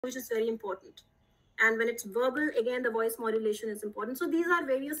which is very important. And when it's verbal, again, the voice modulation is important. So these are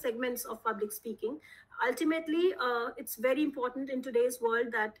various segments of public speaking. Ultimately, it's very important in today's world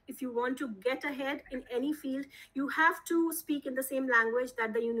that if you want to get ahead in any field, you have to speak in the same language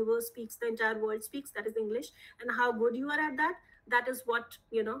that the universe speaks, the entire world speaks, that is English. And how good you are at that, that is what,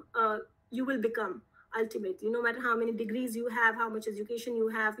 you will become ultimately. No matter how many degrees you have, how much education you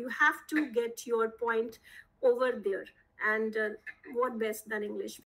have to get your point over there. And what best than English?